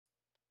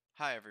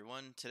Hi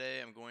everyone, today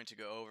I'm going to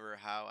go over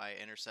how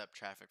I intercept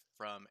traffic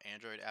from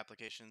Android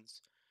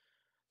applications.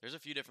 There's a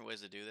few different ways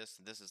to do this,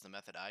 and this is the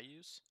method I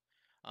use.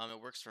 It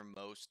works for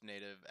most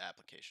native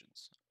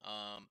applications.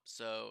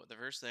 So the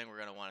first thing we're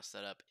going to want to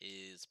set up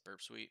is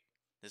Burp Suite.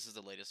 This is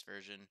the latest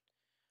version,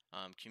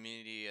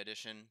 Community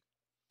Edition.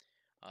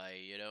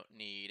 You don't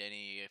need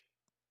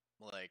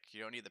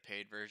you don't need the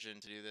paid version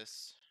to do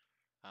this.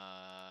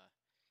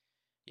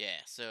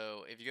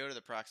 So if you go to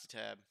the Proxy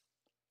tab,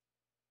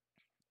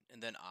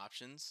 and then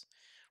options,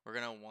 we're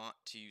going to want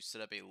to set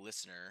up a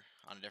listener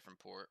on a different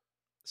port.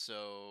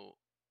 So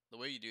the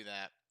way you do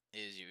that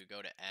is you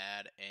go to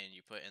add and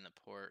you put in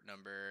the port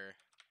number.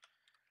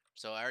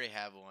 So I already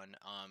have one,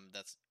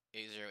 that's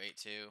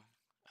 8082.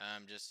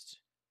 I'm just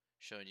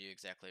showing you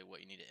exactly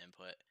what you need to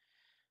input.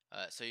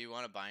 So you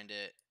want to bind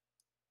it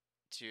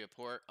to a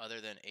port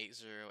other than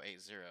 8080,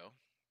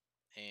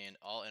 and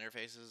all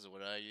interfaces is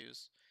what I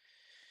use.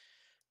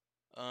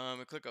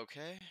 Click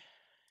OK.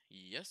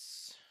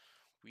 Yes,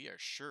 we are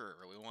sure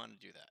we want to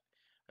do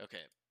that.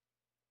 Okay.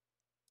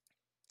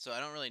 So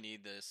I don't really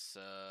need this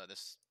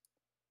this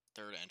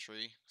third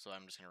entry, so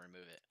I'm just gonna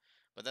remove it.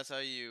 But that's how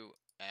you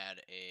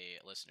add a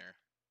listener.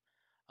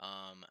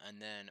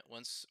 And then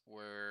once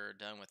we're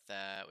done with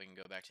that, we can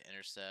go back to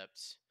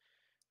intercept.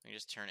 We can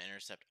just turn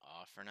intercept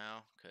off for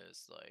now,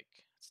 because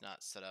it's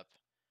not set up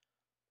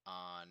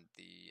on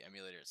the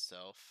emulator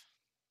itself.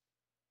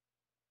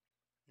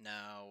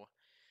 Now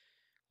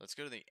let's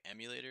go to the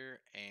emulator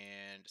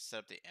and set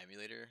up the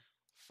emulator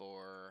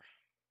for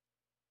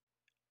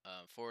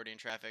forwarding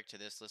traffic to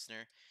this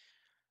listener.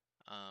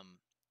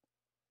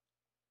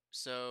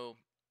 So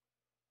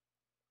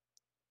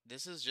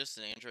this is just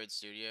an Android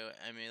Studio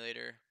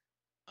emulator,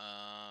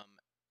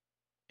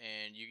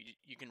 and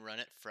you can run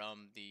it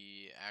from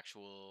the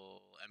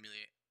actual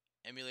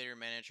emulator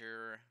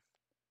manager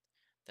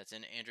that's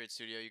in Android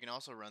Studio. You can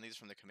also run these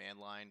from the command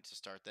line to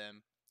start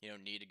them. You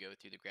don't need to go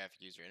through the graphic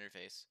user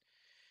interface.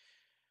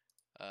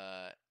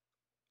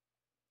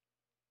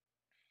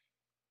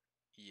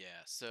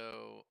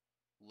 So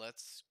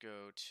let's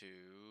go to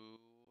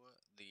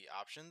the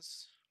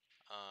options.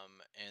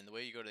 And the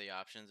way you go to the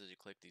options is you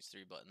click these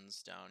three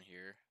buttons down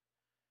here.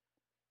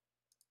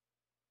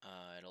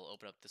 It'll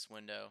open up this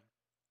window,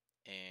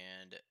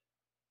 and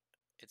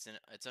it's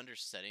under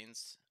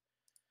settings.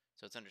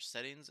 So it's under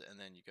settings, and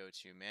then you go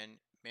to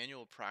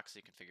manual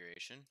proxy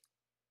configuration.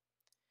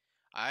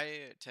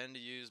 I tend to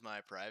use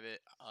my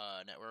private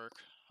network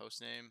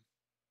hostname,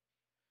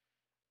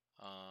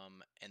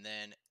 and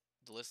then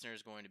the listener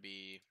is going to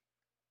be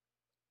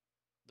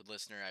the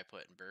listener I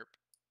put in burp,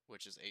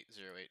 which is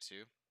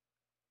 8082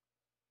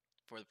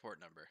 for the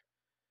port number.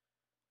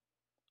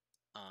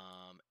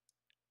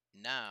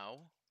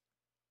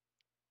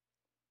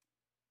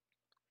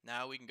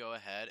 Now we can go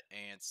ahead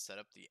and set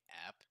up the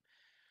app.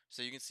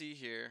 So you can see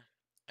here,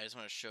 I just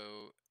want to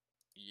show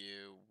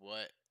you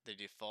what the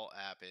default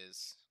app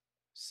is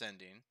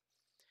sending.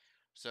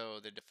 So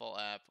the default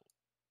app,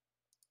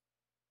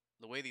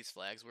 the way these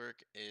flags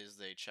work is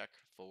they check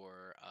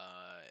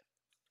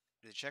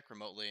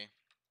remotely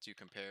to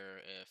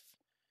compare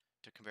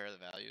the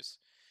values.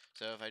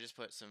 So if I just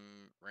put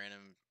some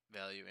random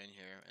value in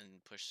here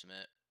and push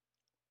submit,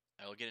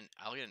 I'll get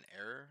an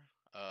error.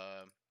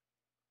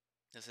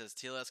 That says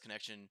TLS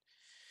connection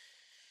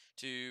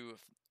to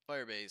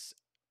Firebase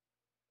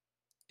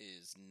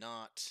is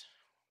not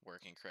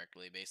working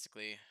correctly,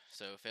 basically.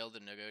 So failed to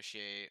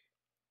negotiate,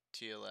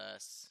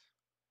 TLS,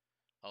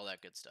 all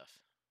that good stuff.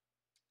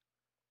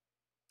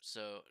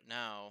 So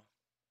now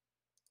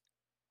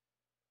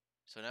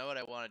what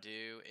I want to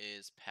do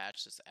is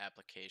patch this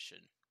application.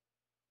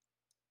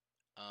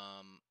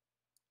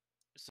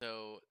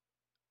 So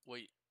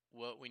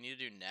what we need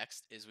to do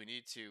next is we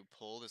need to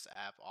pull this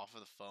app off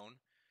of the phone,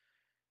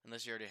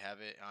 unless you already have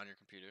it on your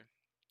computer,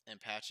 and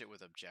patch it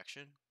with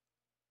Objection.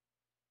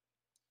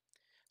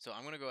 So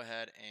I'm going to go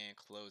ahead and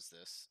close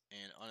this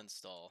and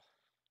uninstall.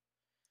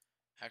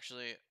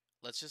 Actually,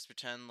 let's just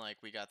pretend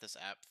like we got this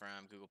app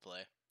from Google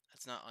Play.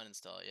 Let's not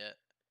uninstall it yet.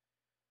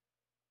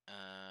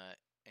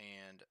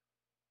 And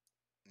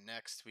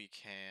next we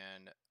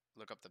can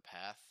look up the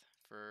path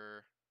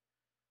for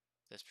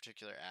this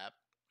particular app.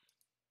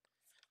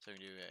 So we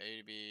can do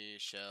ADB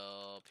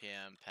shell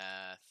PM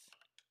path.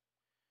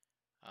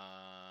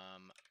 I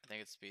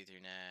think it's speed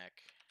through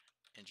NAC,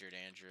 injured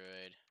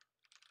Android,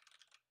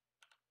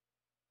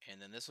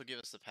 and then this will give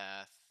us the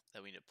path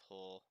that we need to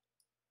pull.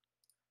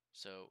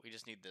 So we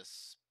just need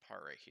this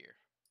part right here.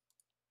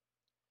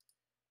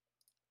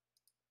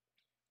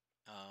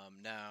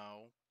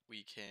 Now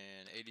we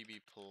can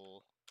ADB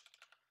pull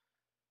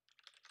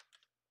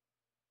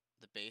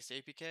the base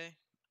APK.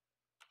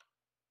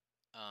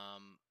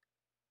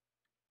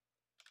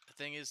 The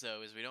thing is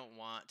though, is we don't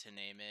want to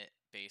name it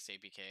base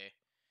APK.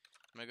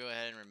 I'm gonna go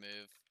ahead and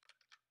remove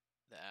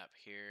the app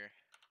here.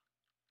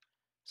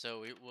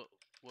 So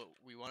what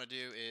we want to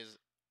do is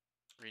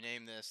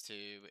rename this to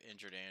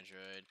injured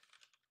Android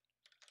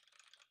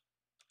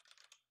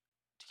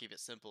to keep it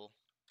simple.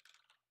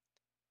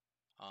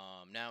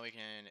 Now we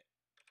can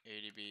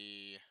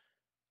ADB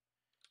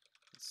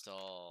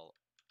install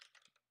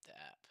the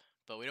app.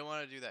 But we don't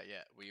want to do that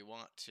yet. We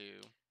want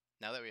to,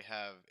 now that we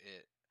have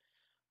it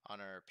on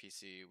our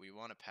PC, we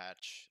want to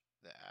patch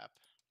the app.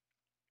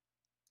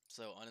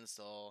 So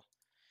uninstall,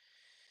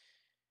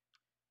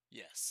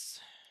 yes.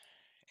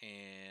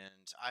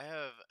 And I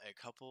have a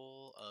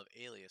couple of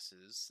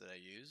aliases that I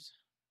use.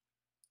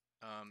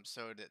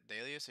 So the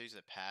alias I use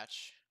to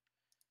patch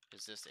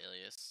is this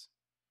alias.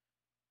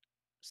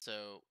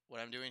 So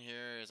what I'm doing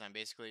here is I'm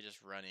basically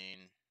just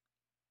running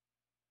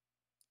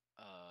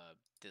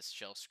this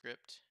shell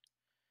script.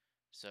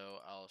 So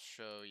I'll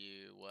show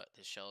you what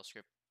the shell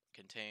script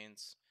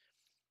contains.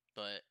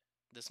 But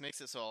this makes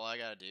it so all I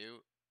gotta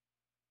do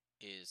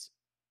is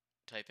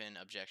type in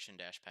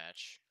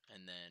objection-patch,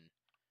 and then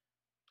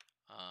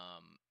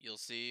you'll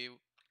see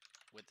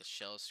with the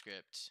shell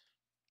script,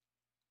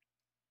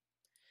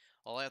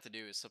 all I have to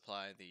do is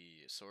supply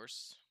the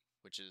source,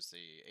 which is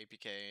the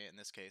APK. In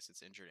this case,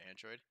 it's injured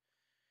Android.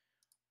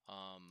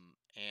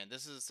 And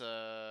this is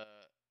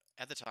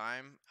at the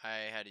time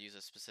I had to use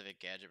a specific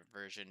gadget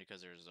version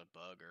because there was a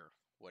bug or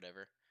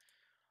whatever.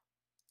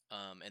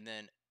 And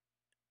then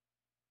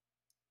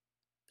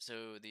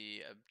so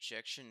the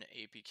objection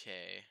APK,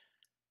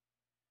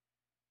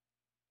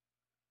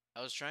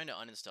 I was trying to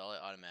uninstall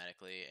it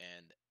automatically,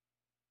 and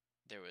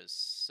there was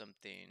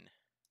something.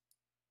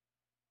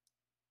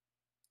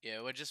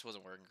 Yeah, it just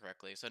wasn't working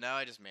correctly. So now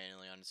I just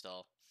manually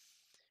uninstall.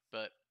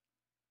 But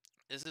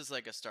this is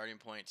like a starting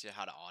point to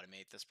how to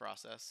automate this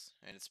process,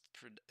 and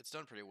it's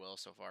done pretty well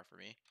so far for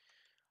me.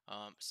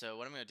 So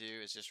what I'm going to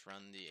do is just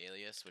run the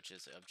alias, which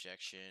is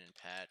objection and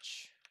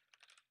patch,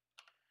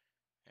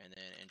 and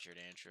then injured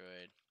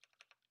Android.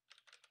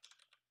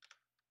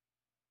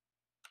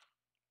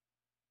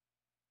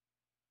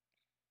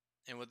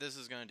 And what this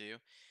is going to do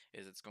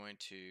is it's going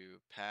to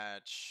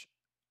patch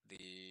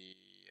the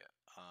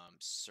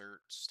cert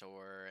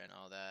store and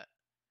all that.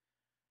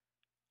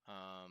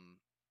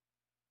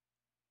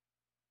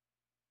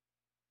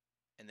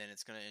 And then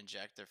it's going to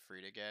inject the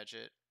frida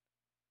gadget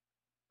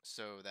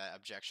so that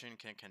objection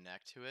can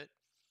connect to it,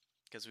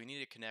 because we need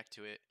to connect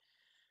to it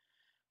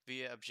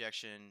via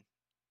objection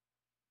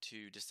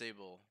to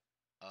disable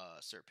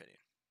cert pinning.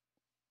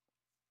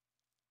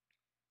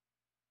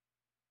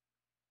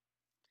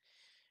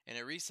 And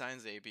it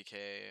reassigns the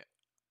APK.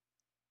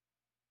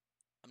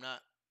 I'm not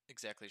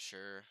exactly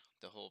sure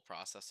the whole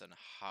process and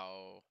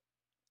how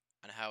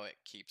it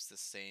keeps the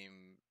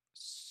same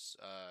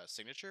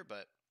signature,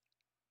 but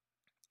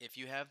if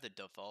you have the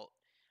default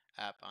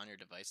app on your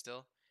device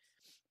still,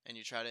 and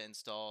you try to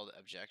install the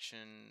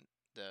objection,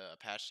 the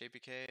patched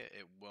APK,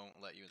 it won't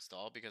let you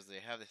install because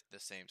they have the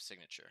same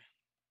signature.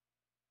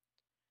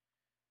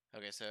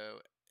 Okay,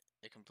 so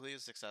it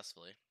completed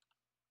successfully.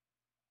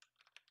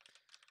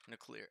 I'm gonna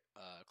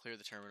clear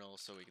the terminal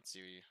so we can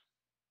see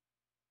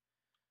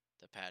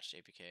the patched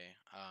APK.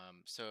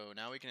 So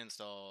now we can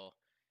install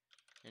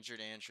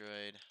injured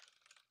Android.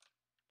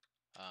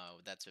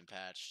 That's been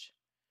patched.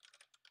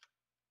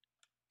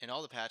 And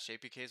all the patched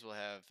APKs will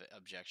have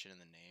objection in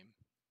the name.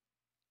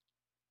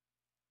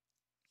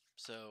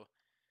 So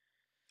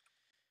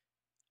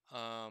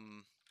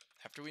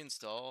after we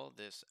install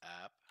this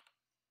app,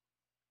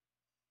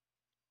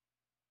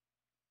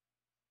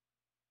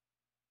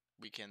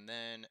 we can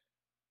then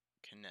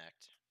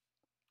connect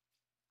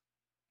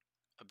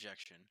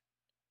objection.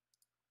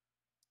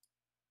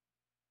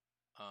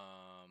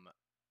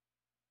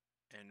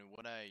 And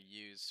what I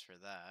use for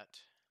that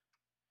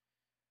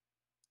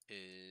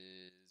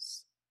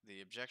is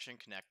the objection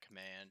connect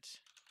command,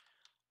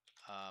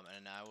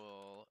 and I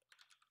will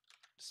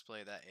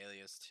display that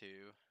alias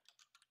too,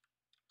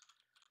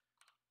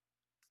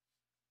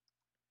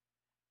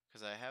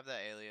 because I have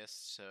that alias,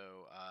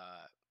 so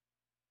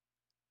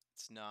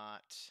it's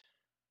not.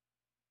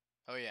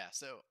 Oh yeah,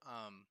 so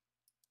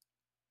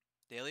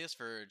the alias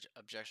for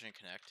objection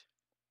connect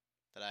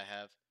that I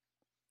have,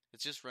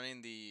 it's just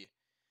running the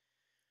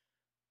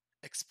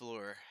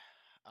explore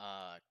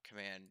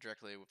command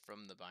directly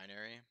from the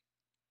binary,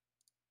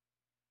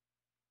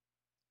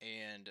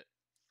 and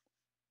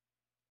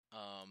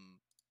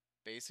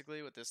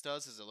basically what this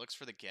does is it looks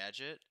for the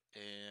gadget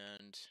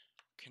and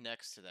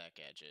connects to that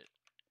gadget.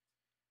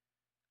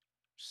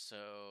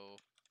 So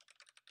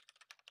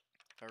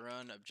if I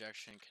run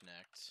objection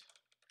connect,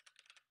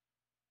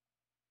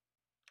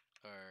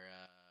 or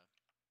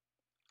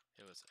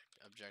it was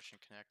objection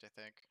connect,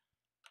 I think,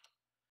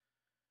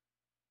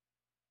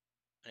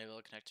 enable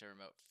to connect to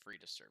remote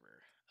frida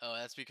server. Oh,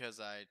 that's because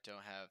I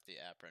don't have the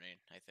app running,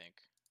 I think.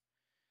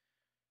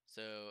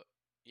 So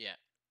yeah,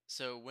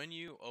 so when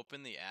you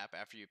open the app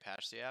after you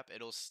patch the app,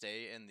 it'll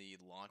stay in the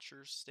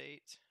launcher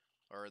state,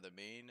 or the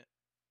main.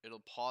 It'll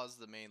pause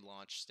the main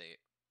launch state,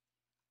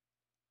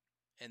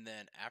 and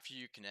then after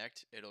you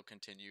connect, it'll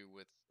continue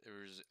with.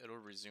 It'll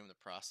resume the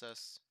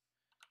process.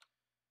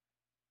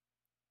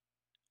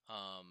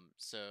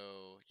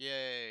 So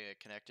yay, it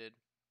connected,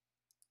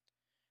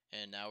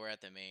 and now we're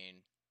at the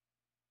main.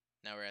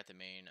 Now we're at the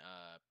main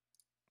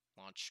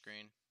launch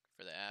screen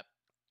for the app.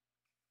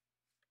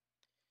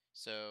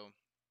 So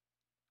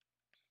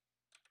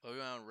what we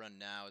want to run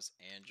now is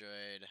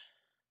Android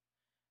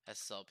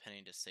SSL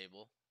pinning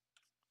disable.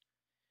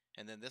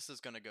 And then this is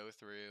going to go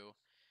through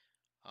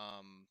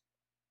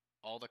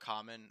all the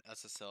common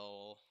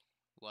SSL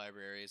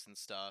libraries and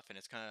stuff, and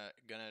it's kind of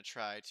going to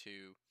try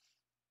to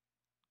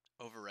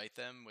overwrite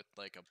them with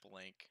like a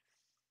blank,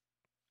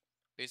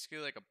 basically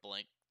like a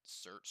blank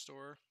cert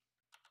store.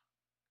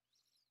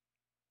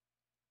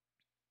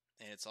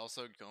 And it's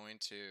also going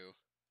to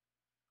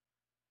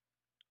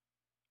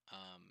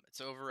it's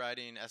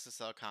overriding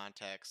SSL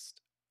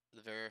context,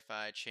 the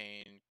verify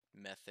chain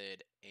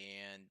method,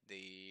 and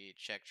the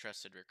check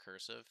trusted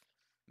recursive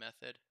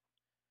method.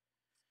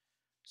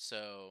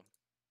 So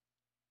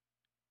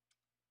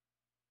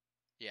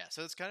yeah,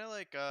 so it's kind of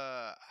like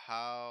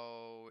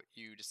how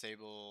you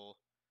disable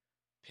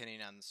pinning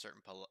on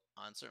certain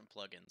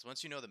plugins.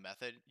 Once you know the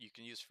method, you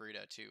can use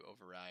frida to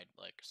override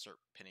like cert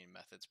pinning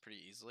methods pretty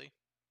easily.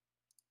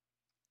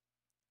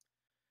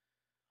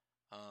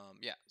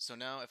 Yeah, so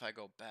now if I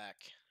go back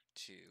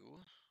to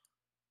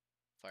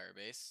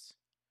Firebase,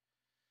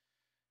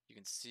 you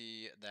can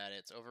see that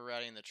it's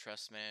overriding the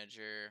trust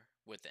manager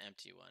with the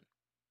empty one.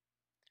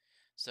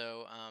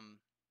 So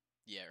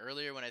yeah,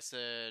 earlier when I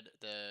said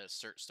the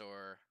cert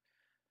store,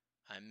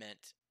 I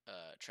meant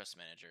trust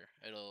manager.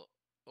 It'll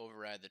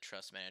override the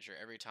trust manager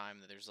every time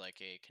that there's like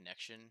a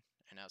connection,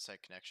 an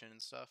outside connection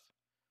and stuff.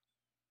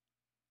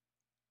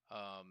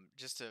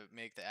 Just to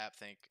make the app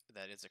think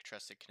that it's a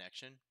trusted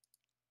connection.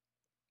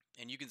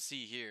 And you can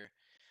see here,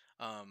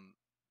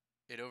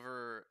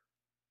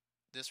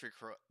 this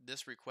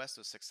request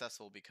was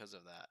successful because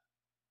of that.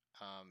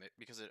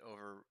 Because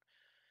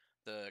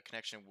the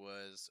connection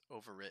was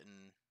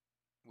overwritten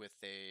with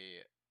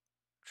a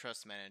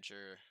trust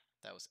manager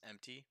that was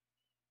empty.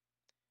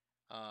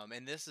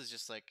 And this is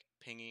just like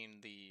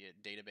pinging the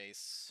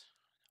database,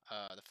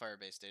 the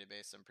Firebase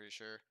database, I'm pretty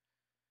sure.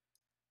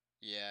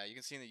 Yeah, you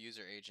can see in the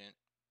user agent,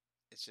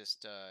 it's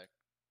just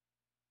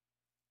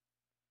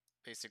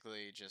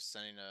basically just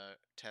sending a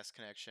test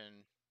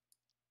connection.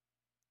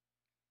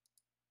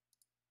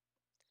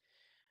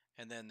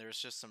 And then there's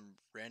just some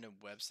random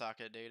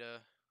WebSocket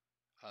data.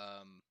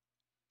 I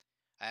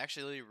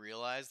actually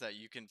realized that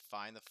you can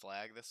find the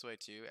flag this way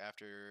too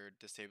after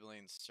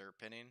disabling cert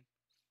pinning,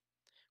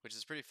 which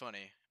is pretty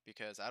funny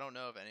because I don't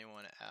know if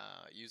anyone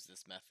used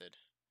this method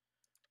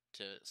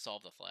to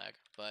solve the flag.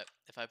 But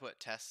if I put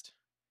test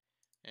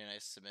and I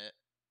submit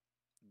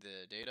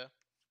the data,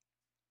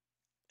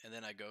 and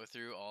then I go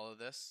through all of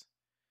this,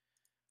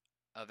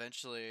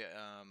 eventually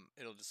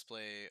it'll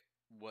display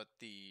what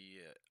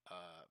the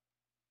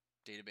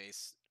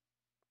database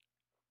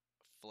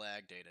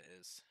flag data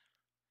is.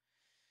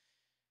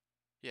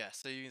 Yeah,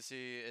 so you can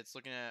see it's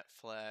looking at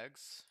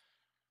flags,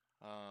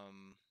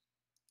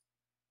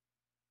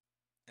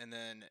 and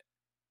then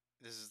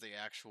this is the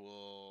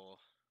actual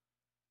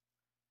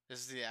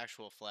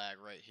flag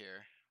right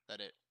here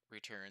that it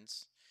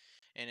returns,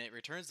 and it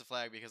returns the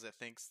flag because it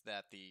thinks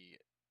that the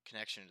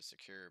connection is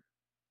secure.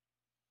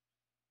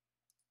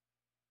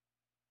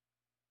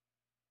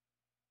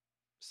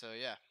 So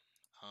yeah,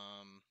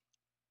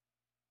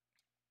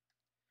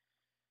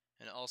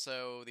 and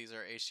also these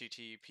are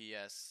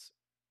HTTPS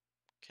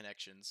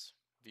connections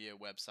via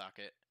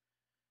WebSocket,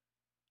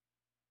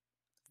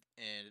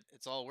 and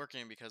it's all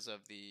working because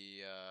of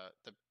the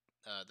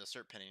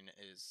cert pinning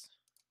is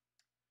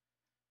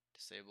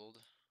disabled.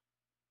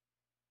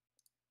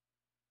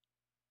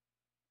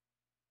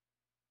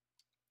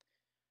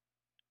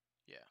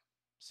 Yeah.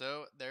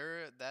 So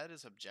that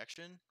is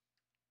objection.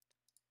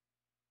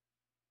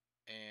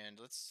 And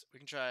we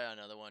can try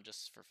another one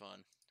just for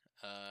fun.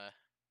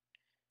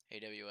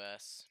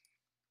 AWS.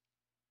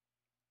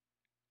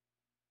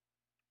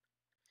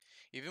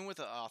 Even with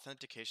the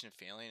authentication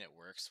failing, it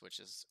works, which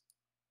is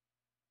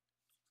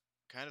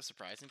kind of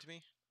surprising to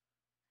me.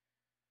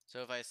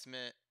 So if I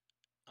submit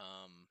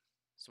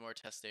some more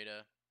test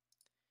data,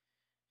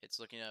 it's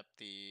looking up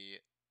the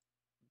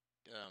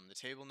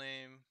table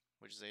name,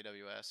 which is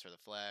AWS, or the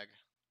flag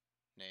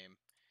name,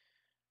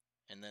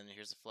 and then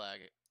here's the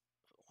flag.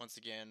 Once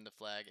again, the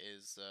flag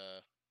is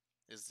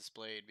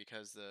displayed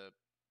because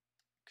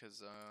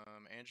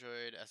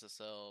Android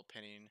SSL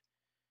pinning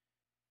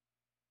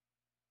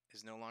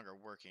is no longer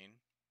working.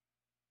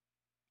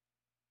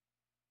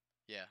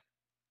 Yeah.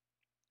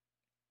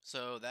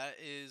 So that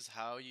is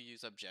how you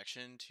use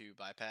objection to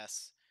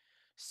bypass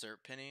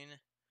cert pinning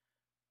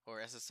or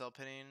SSL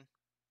pinning.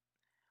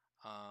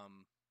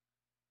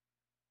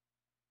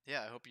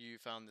 Yeah, I hope you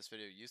found this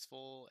video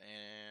useful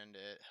and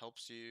it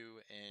helps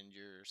you in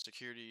your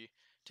security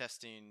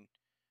testing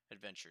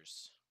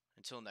adventures.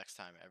 Until next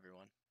time,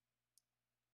 everyone.